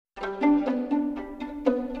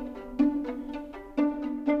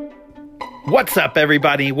What's up,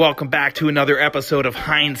 everybody? Welcome back to another episode of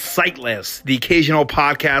Hindsightless, the occasional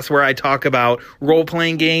podcast where I talk about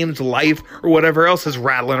role-playing games, life, or whatever else is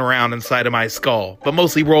rattling around inside of my skull. But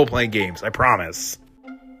mostly role-playing games, I promise.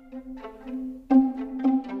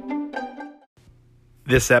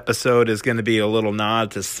 This episode is going to be a little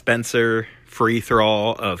nod to Spencer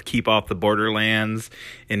Freethrall of Keep Off the Borderlands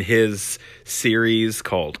in his series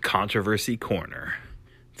called Controversy Corner.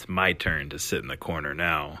 It's my turn to sit in the corner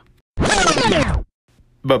now.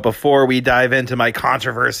 But before we dive into my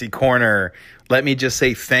Controversy Corner, let me just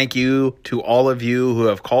say thank you to all of you who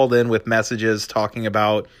have called in with messages talking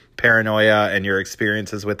about Paranoia and your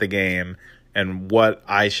experiences with the game and what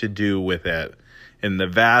I should do with it. And the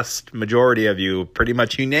vast majority of you, pretty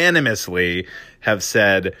much unanimously, have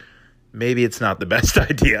said, maybe it's not the best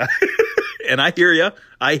idea. And I hear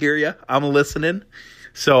you. I'm listening.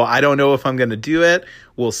 So I don't know if I'm going to do it.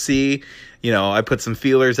 We'll see. You know, I put some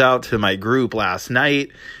feelers out to my group last night,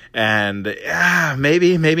 and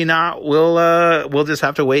maybe not. We'll just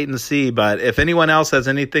have to wait and see. But if anyone else has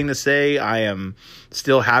anything to say, I am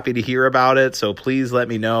still happy to hear about it. So please let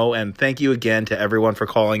me know. And thank you again to everyone for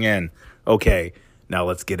calling in. Okay, now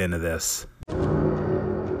let's get into this.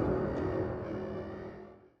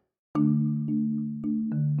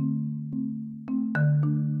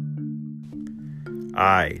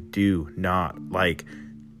 I do not like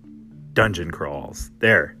dungeon crawls.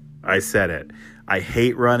 There, I said it. I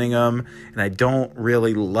hate running them, and I don't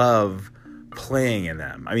really love playing in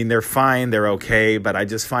them. I mean, they're fine, they're okay, but I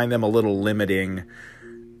just find them a little limiting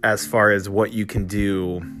as far as what you can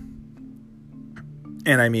do.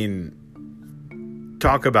 And I mean,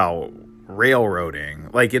 talk about railroading.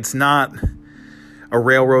 Like, it's not a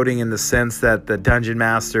railroading in the sense that the dungeon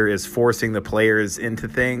master is forcing the players into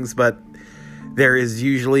things, but there is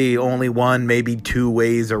usually only one, maybe two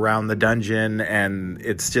ways around the dungeon, and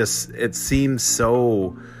it seems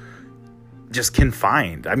so just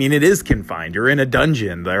confined. I mean, it is confined. You're in a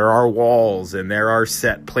dungeon. There are walls, and there are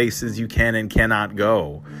set places you can and cannot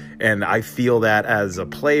go. And I feel that as a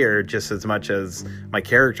player just as much as my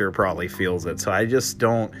character probably feels it. So I just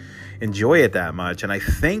don't enjoy it that much. And I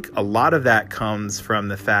think a lot of that comes from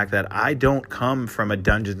the fact that I don't come from a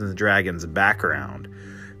Dungeons and Dragons background.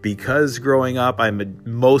 Because growing up, I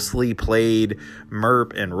mostly played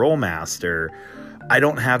MERP and Rollmaster, I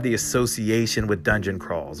don't have the association with dungeon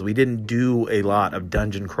crawls. We didn't do a lot of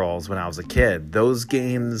dungeon crawls when I was a kid. Those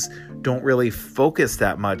games don't really focus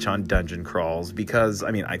that much on dungeon crawls because, I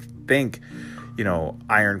mean, I think, you know,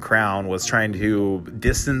 Iron Crown was trying to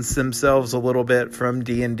distance themselves a little bit from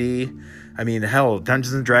D&D. I mean, hell,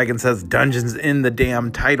 Dungeons and Dragons has dungeons in the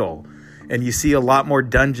damn title. And you see a lot more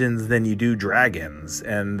dungeons than you do dragons.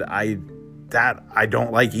 And I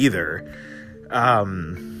don't like either.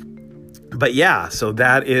 But yeah, so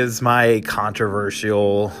that is my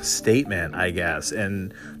controversial statement, I guess.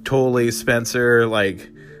 And totally, Spencer, like,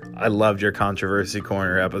 I loved your Controversy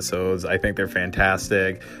Corner episodes. I think they're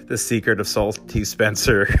fantastic. The Secret of Salty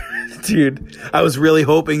Spencer. Dude, I was really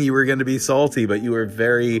hoping you were going to be salty, but you were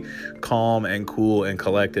very calm and cool and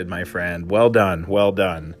collected, my friend. Well done. Well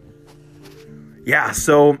done. Yeah,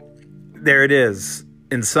 so there it is.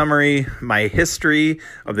 In summary, my history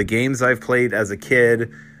of the games I've played as a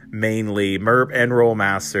kid, mainly MERP and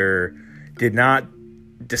Rollmaster, did not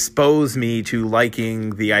dispose me to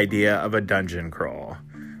liking the idea of a dungeon crawl.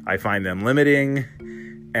 I find them limiting,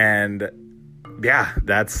 and yeah,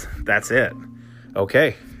 that's it.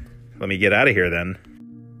 Okay, let me get out of here then.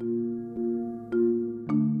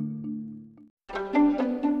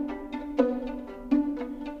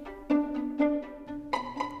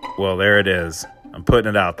 Well, there it is. I'm putting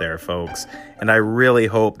it out there, folks. And I really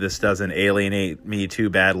hope this doesn't alienate me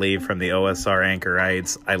too badly from the OSR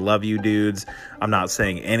anchorites. I love you dudes. I'm not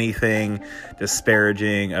saying anything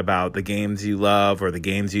disparaging about the games you love or the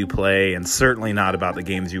games you play, and certainly not about the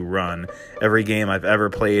games you run. Every game I've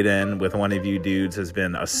ever played in with one of you dudes has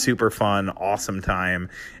been a super fun, awesome time,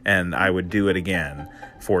 and I would do it again,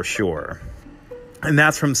 for sure. And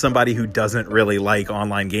that's from somebody who doesn't really like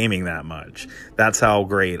online gaming that much. That's how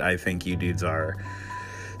great I think you dudes are.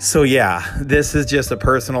 So yeah, this is just a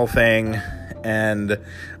personal thing, and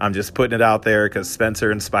I'm just putting it out there because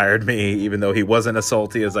Spencer inspired me, even though he wasn't as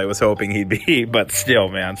salty as I was hoping he'd be. But still,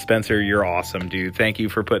 man, Spencer, you're awesome, dude. Thank you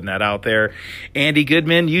for putting that out there. Andy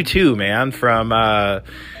Goodman, you too, man, from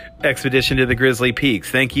Expedition to the Grizzly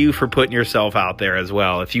Peaks. Thank you for putting yourself out there as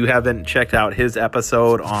well. If you haven't checked out his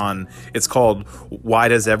episode on, it's called Why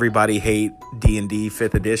Does Everybody Hate D&D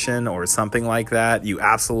 5th Edition or something like that, you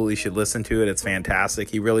absolutely should listen to it. It's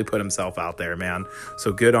fantastic. He really put himself out there, man.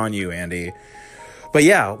 So good on you, Andy. But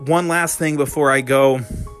yeah, one last thing before I go.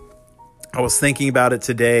 I was thinking about it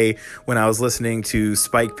today when I was listening to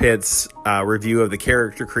Spike Pitt's review of the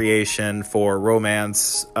character creation for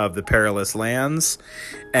Romance of the Perilous Lands.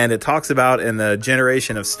 And it talks about in the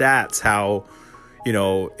generation of stats how, you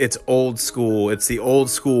know, it's old school. It's the old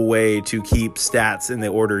school way to keep stats in the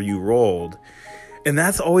order you rolled. And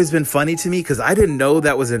that's always been funny to me because I didn't know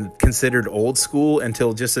that was considered old school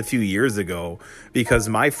until just a few years ago, because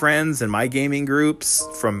my friends and my gaming groups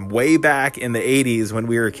from way back in the 80s when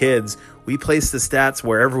we were kids, we placed the stats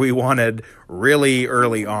wherever we wanted really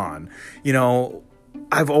early on. You know,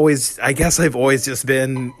 I guess I've always just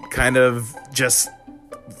been kind of just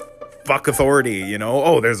fuck authority, you know?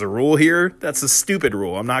 Oh, there's a rule here? That's a stupid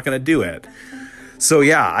rule. I'm not going to do it. So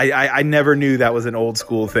yeah, I never knew that was an old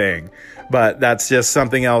school thing, but that's just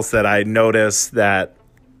something else that I noticed that,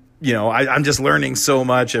 you know, I'm just learning so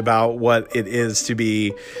much about what it is to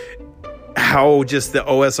be, how just the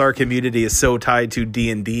OSR community is so tied to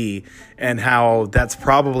D&D, and how that's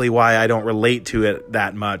probably why I don't relate to it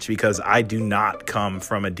that much, because I do not come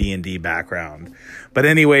from a D&D background. But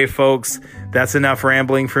anyway, folks, that's enough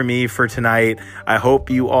rambling for me for tonight. I hope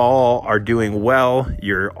you all are doing well.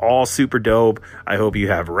 You're all super dope. I hope you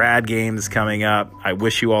have rad games coming up. I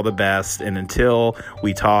wish you all the best. And until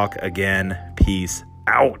we talk again, peace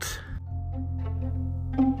out.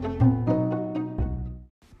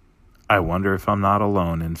 I wonder if I'm not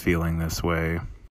alone in feeling this way.